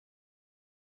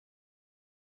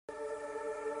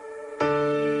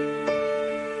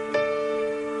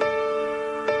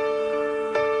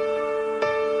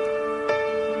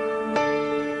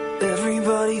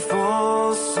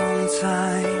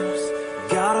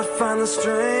find the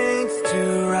strength to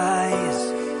rise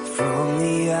from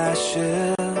the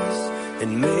ashes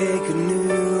and make a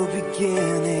new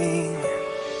beginning.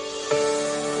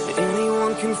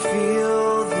 Anyone can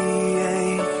feel the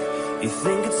ache. You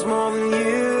think it's more than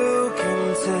you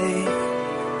can take,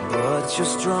 but you're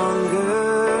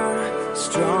stronger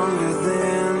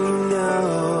than you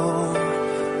know.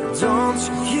 Don't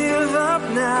you give up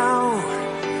now.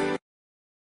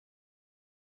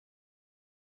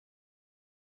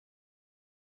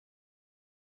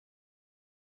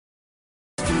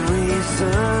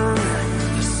 Reason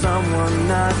for someone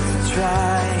not to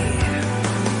try.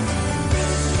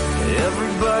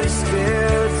 Everybody's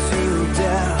scared to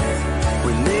death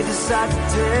when they decide to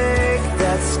take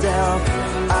that step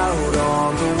out on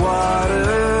the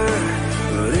water,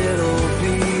 but it'll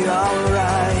be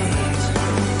alright.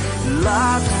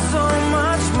 Life is so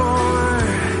much more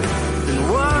than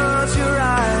what your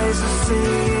eyes are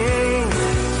seeing.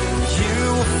 You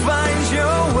will find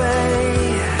your way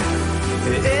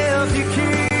if you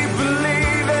keep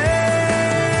believing.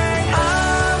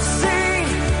 I've seen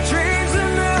dreams that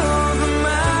move the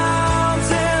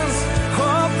mountains,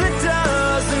 hope that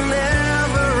doesn't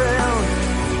ever end,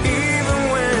 even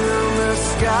when the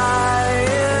sky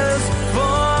is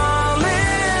falling.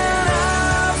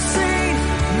 I've seen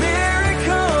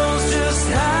miracles just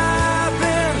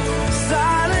happen,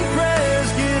 silent prayers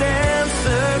get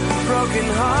answered, broken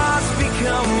hearts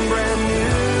become brand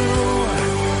new.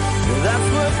 That's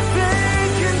what they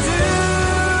can do.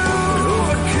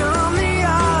 Overcome the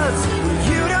odds when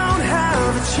you don't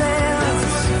have a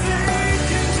chance.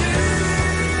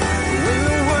 When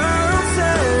the world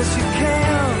says you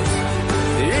can't,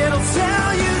 it'll tell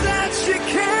you that you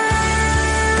can.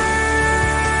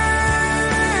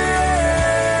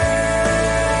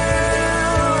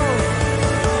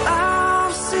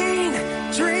 I've seen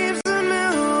dreams that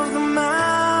move the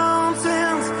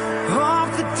mountains,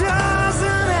 hope that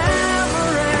doesn't ever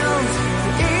end,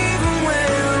 even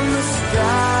when the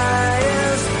sky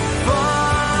is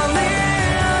falling.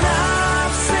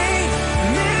 I've seen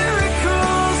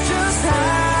miracles just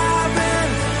happen,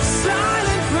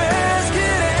 silent prayers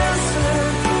get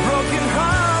answered, broken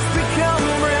hearts become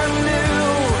brand new.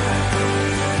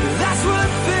 That's what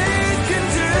they can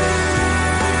do.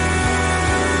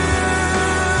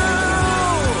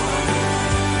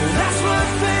 That's what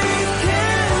they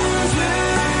can do.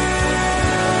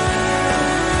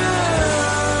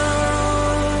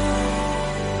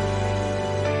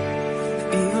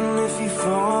 Even if you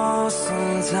fall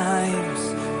sometimes,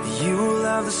 you will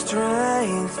have the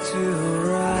strength to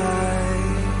rise.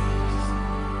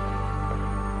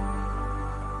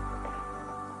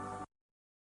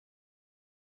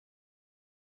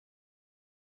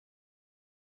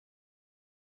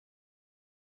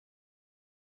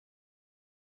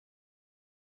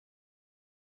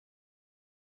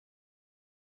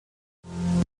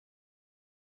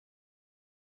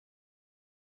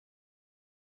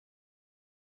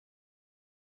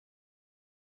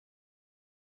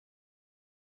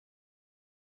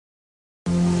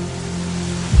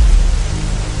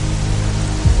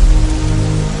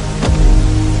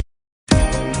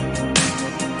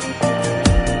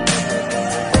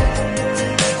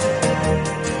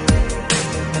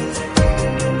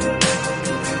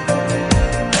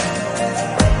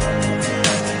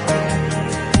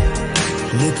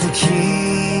 Let the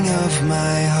king of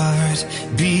my heart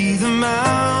be the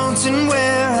mountain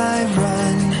where I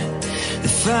run, the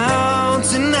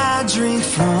fountain I drink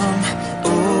from.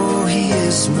 Oh, he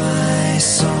is my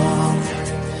song.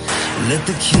 Let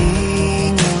the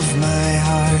king of my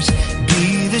heart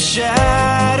be the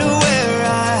shadow where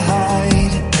I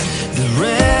hide, the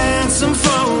ransom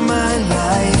for my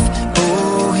life.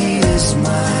 Oh, he is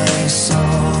my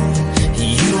song.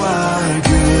 You are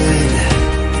good,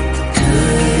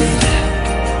 good.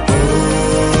 Oh,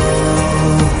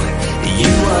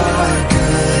 you are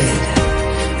good,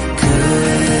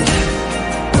 good.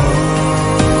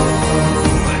 Oh,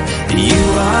 you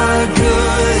are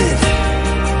good,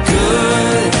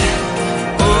 good.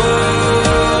 Oh,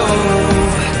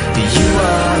 you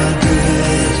are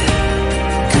good,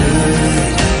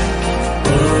 good.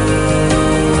 Oh,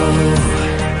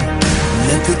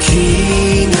 let the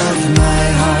king of my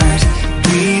heart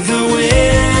be the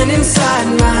wind inside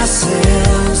my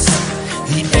sails,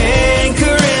 the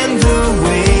anchor in the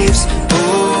waves.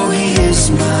 Oh, he is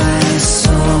my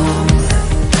song.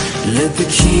 Let the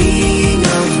king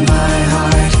of my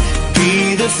heart be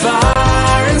the fire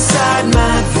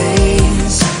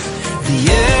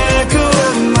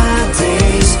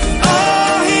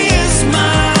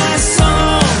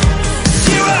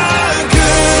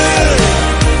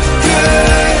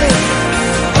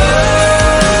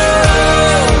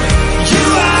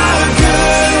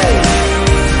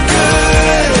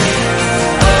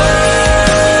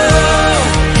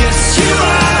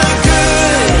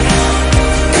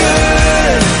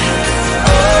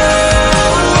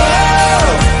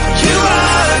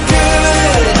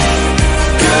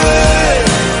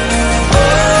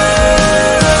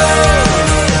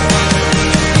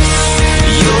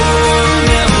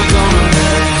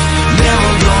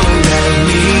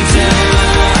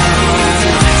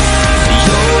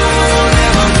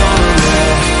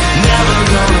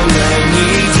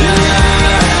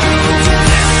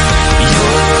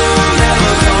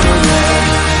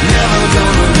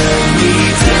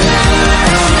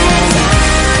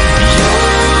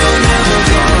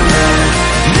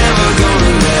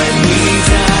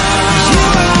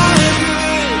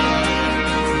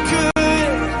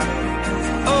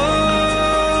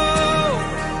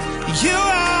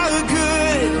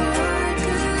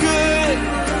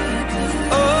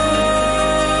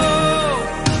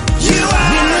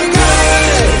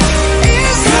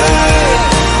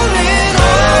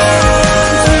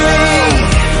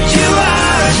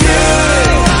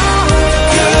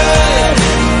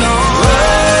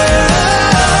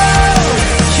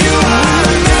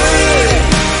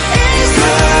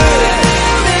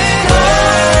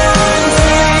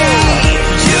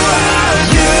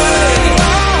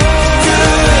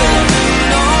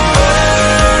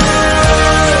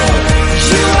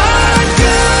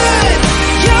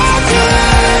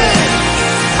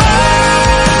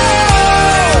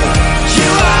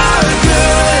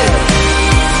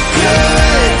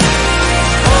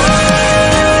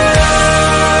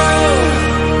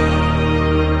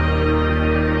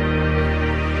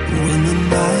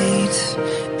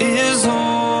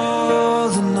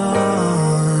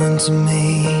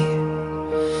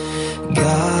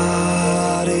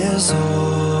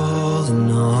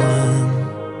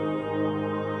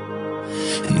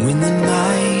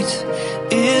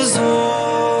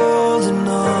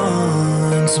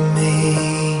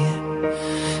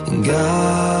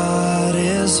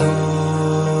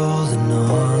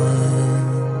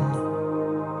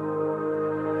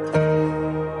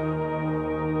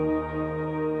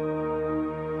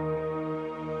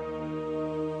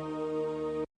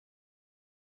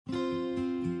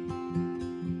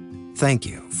thank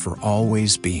you for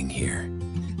always being here.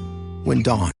 When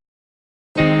dawn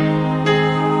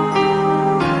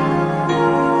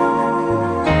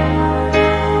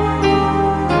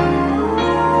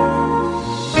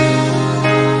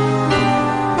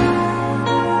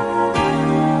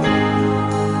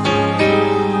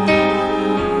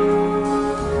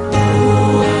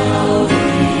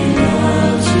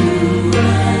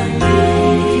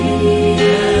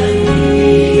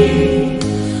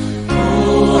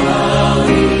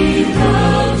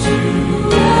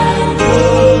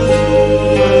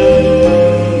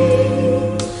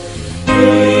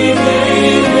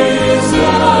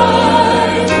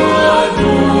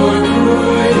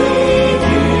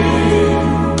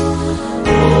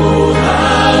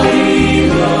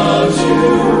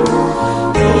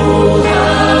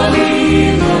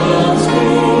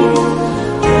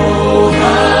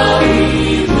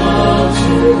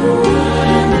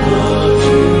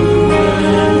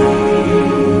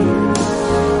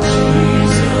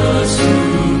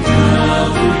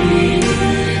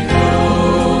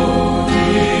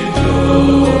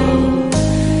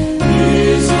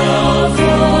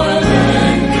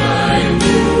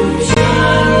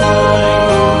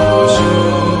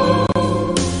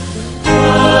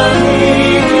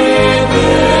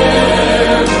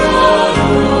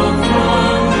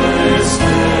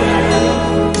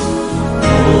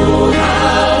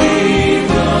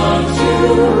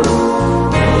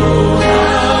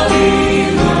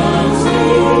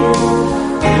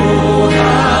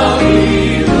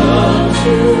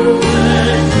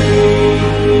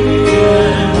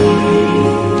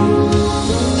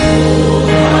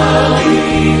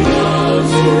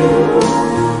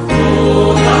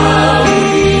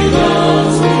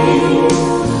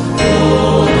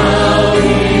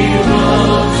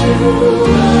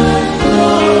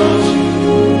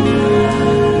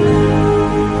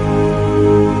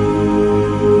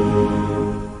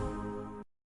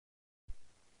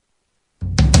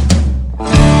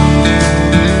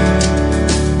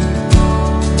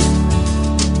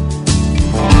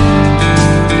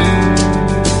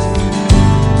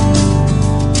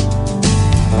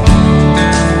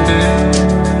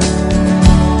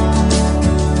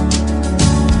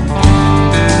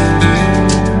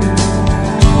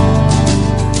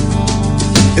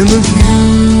In the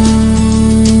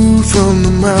view from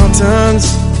the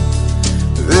mountains,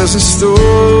 there's a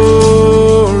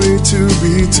story to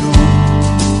be told.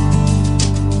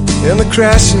 In the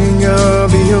crashing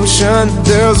of the ocean,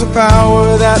 there's a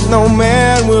power that no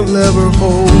man will ever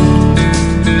hold.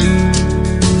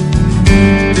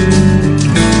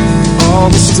 All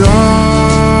the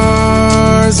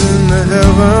stars in the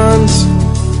heavens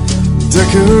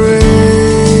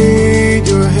decorate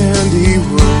your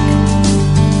handiwork.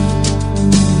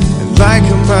 Like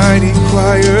a mighty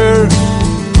choir,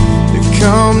 they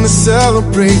come to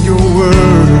celebrate your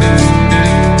word.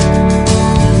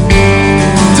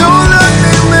 Don't let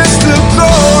me miss the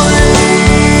glory.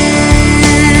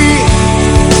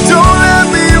 Don't let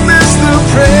me miss the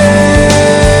praise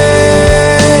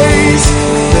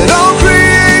that all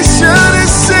creation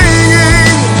is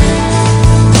singing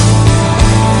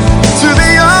to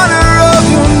the honor of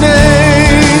your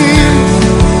name.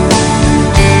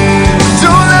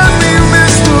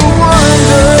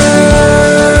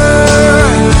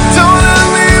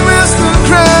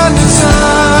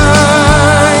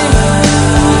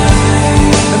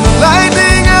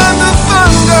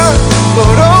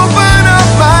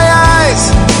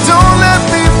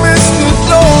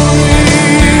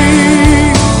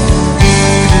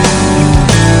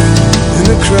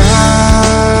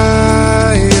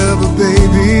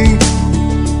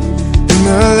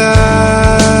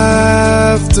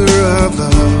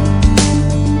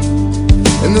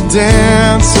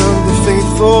 Dance of the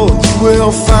faithful,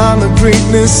 we'll find the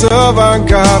greatness of our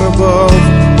God above.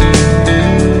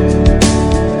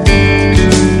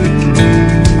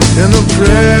 In the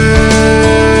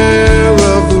prayer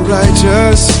of the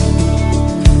righteous,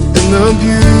 in the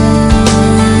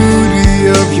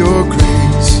beauty of your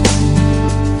grace,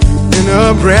 in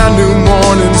a brand new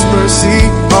morning's mercy,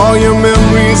 all your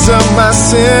memories of my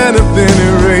sin have been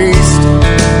erased.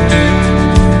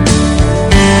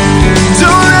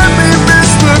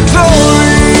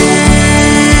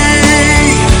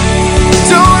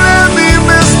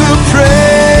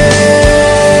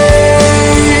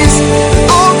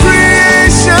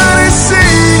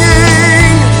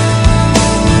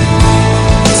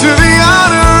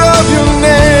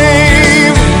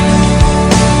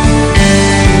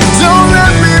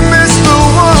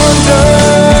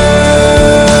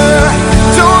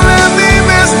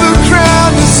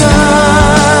 Crown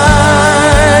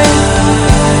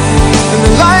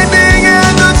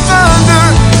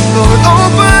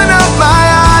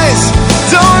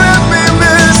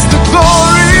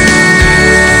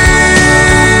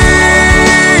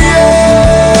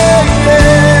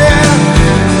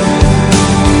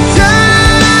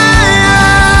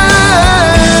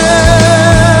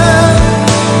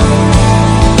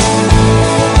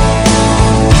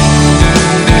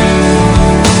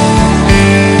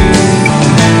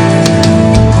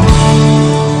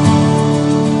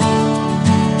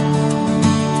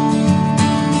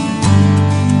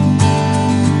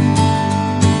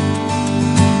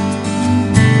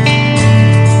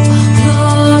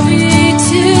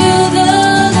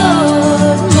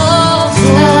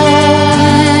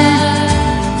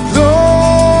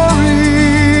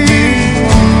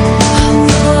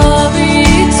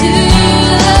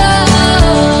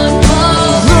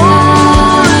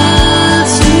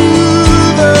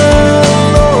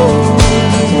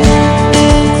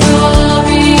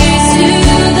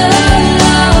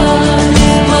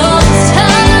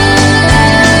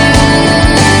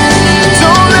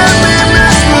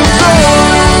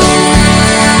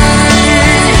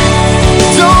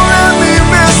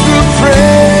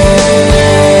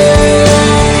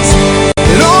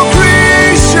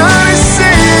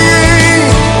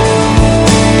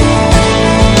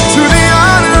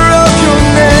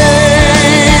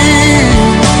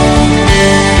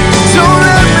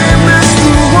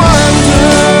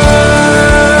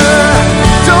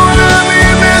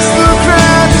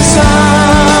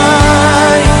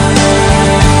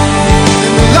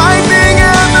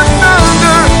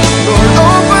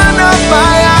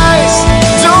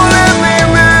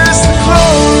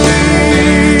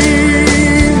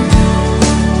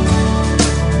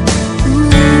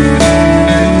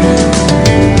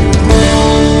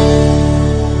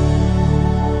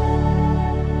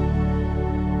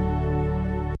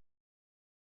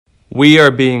We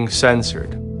are being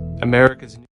censored.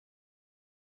 America's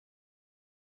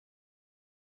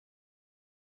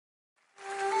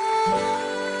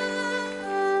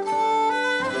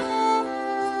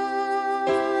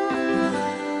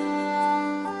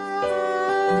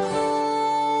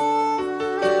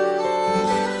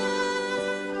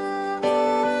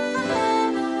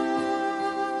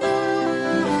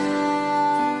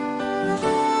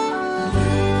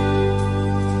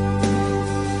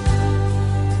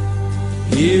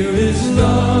Here is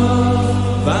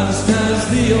love, vast as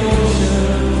the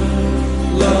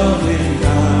ocean, loving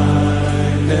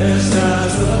kindness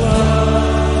as the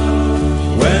flood.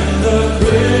 When the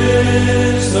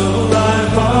Prince of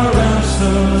Life our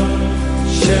ransom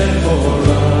shed for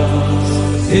us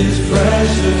His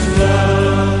precious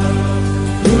blood,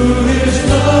 who His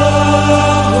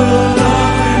love will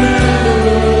not remember,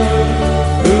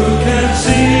 who can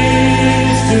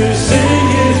cease to sing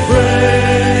His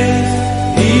praise.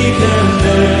 He can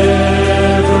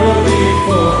never be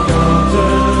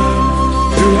forgotten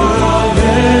throughout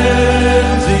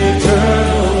heaven's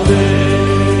eternal day.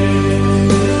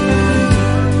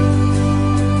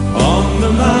 On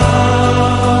the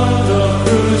mount of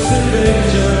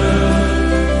crucifixion,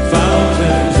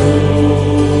 fountains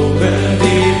open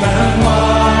deep and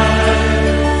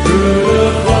wide. Through the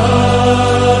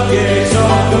floodgates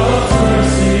of God's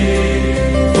mercy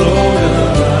flowed a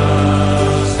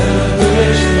vast and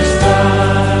gracious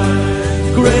tide.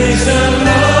 Grace and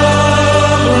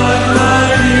love like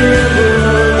mighty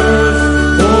rivers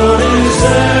poured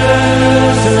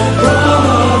incessant from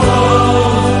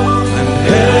above, and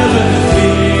heaven's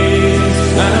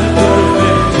peace and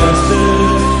perfect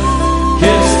justice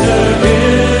kissed the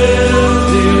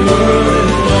guilty world in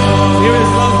love. Here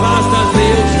is love vast as the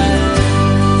ocean.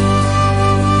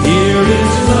 Here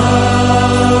is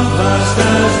love vast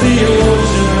as the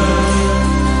ocean,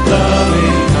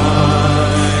 loving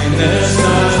kindness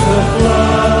as the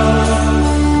flood.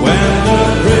 When the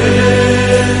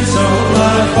Prince of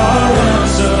Life our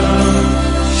ransom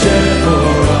shed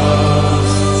for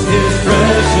us His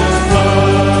precious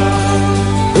blood,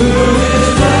 who His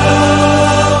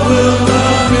love will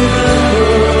not remember,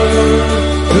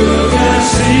 who can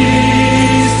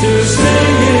cease to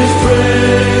sing His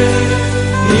praise.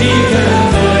 He can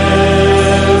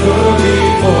never be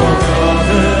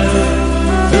forgotten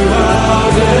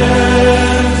throughout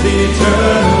heaven's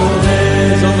eternal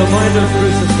days. On the mount of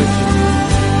crucifixion,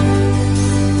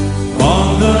 on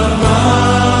the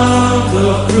mount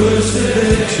of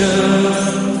crucifixion,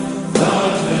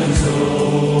 fountains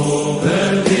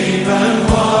open deep and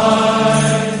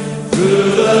wide. Through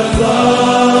the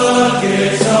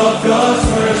floodgates of God's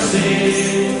mercy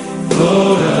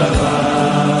flowed a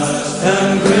vast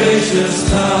and gracious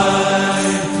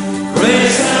tide.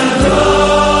 Grace and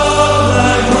love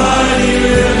like mighty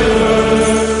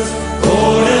rivers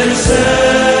poured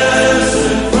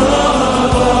incessant from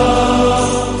above.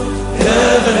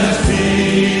 Heaven's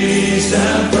peace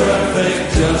and perfect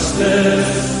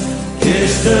justice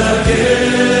kissed the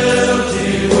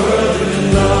guilty world in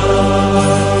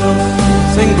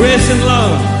love. Sing grace and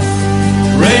love.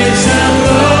 Grace and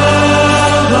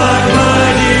love like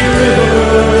mighty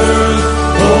rivers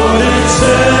poured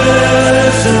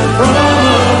incessant from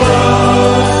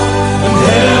above, and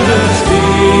heaven's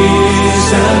peace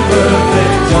and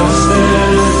perfect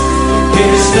justice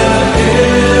kissed the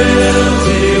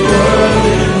guilty world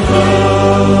in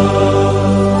love.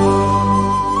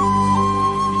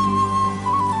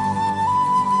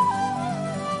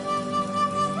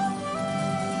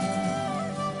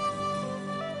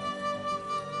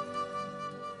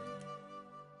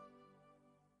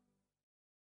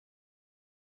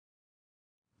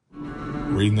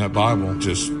 Reading that Bible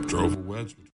just drove a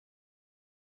wedge between.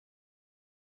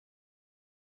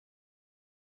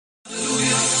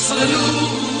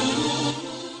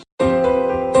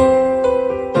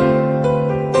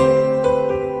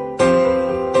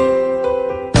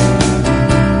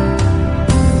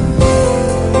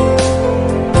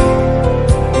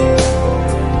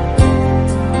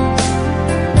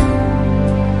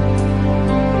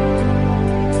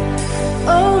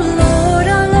 Oh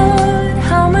Lord,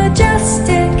 how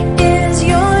majestic is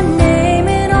your name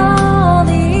in all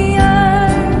the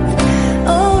earth.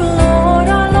 Oh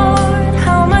Lord,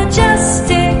 how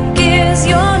majestic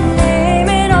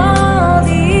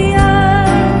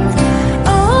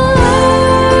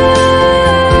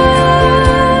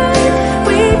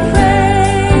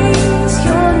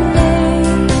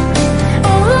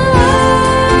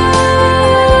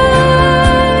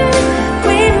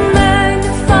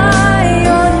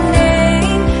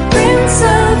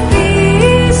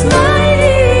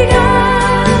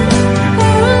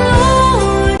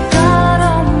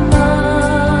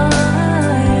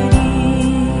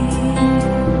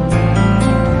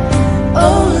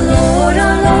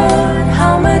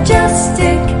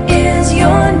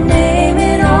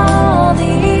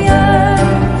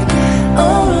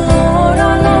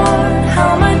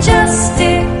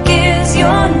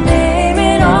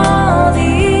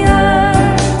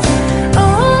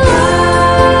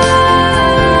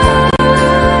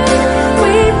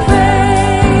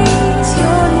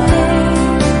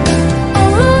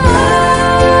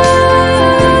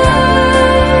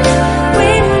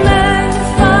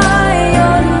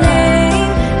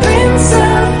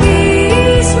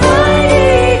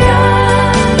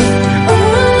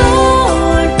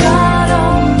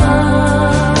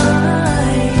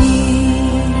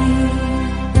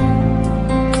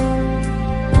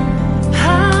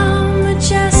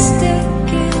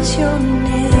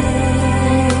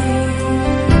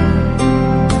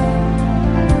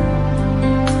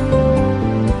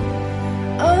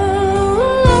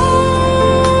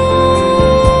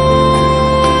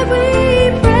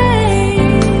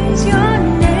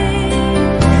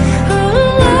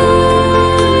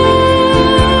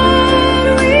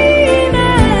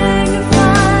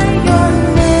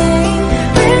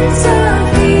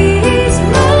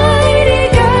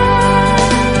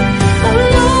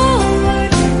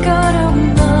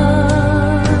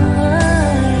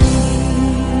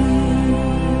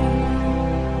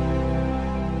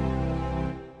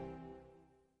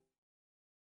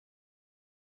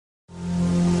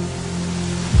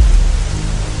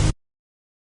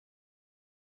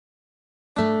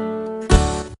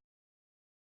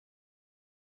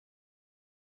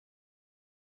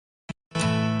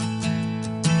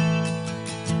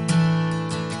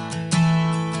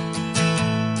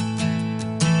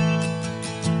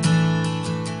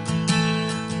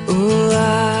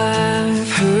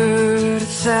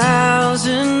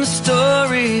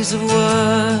because of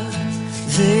what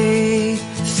they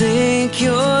think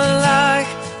you're like.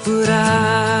 But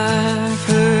I've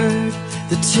heard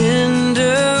the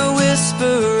tender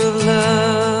whisper of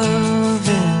love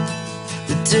in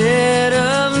the dead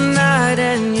of night,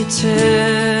 and you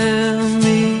tell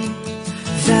me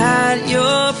that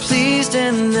you're pleased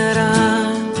and that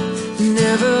I'm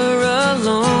never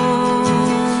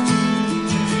alone.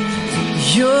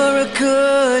 You're a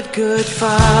good, good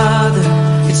father.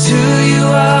 It's who you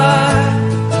are.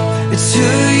 It's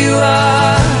who you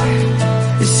are.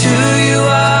 It's who you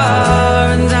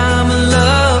are, and I'm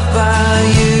loved by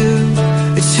you.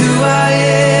 It's who I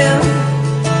am.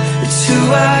 It's who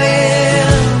I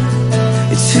am.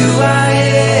 It's who I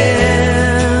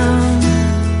am.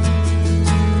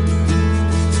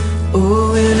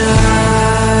 Oh, and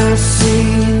I've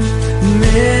seen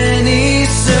many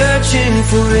searching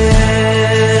for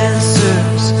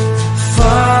answers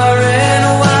far and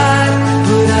wide,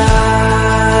 but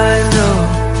I know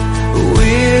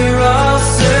we're all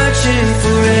searching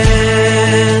for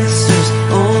answers.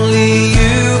 Only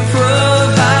you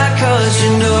provide, 'cause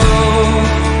you know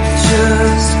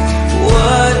just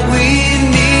what we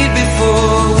need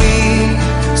before we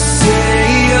say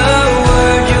a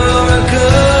word. You're a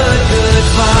good, good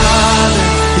father.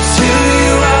 It's who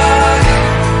you are.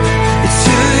 It's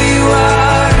who you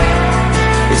are.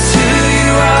 It's who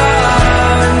you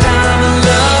are, and I'm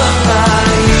loved by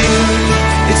you.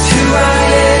 It's who I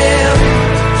am.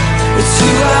 It's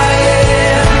who I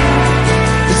am.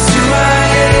 It's who I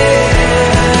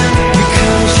am.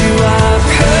 Because you are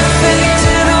perfect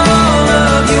in all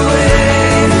of your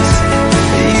ways.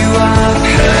 You are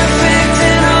perfect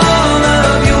in all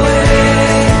of your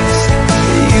ways.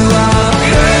 You are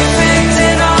perfect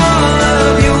in all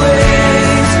of your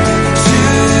ways to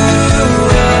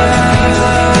us.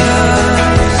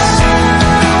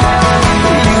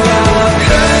 You are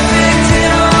perfect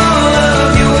in all of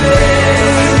your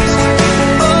ways.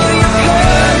 Oh, you're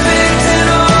perfect in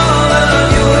all of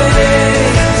your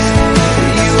ways.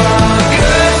 You are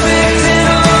perfect in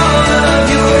all of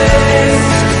your ways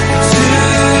to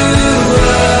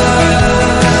us.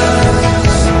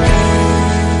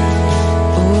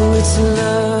 Oh, it's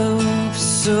love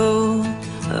so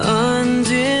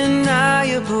undeniable.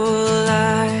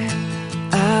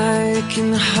 I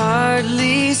can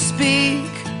hardly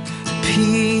speak.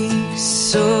 Peace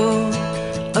so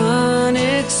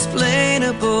unexplainable.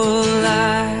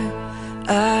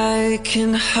 I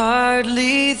can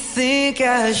hardly think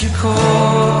as you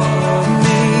call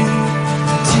me.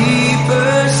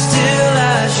 Deeper still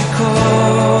as you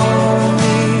call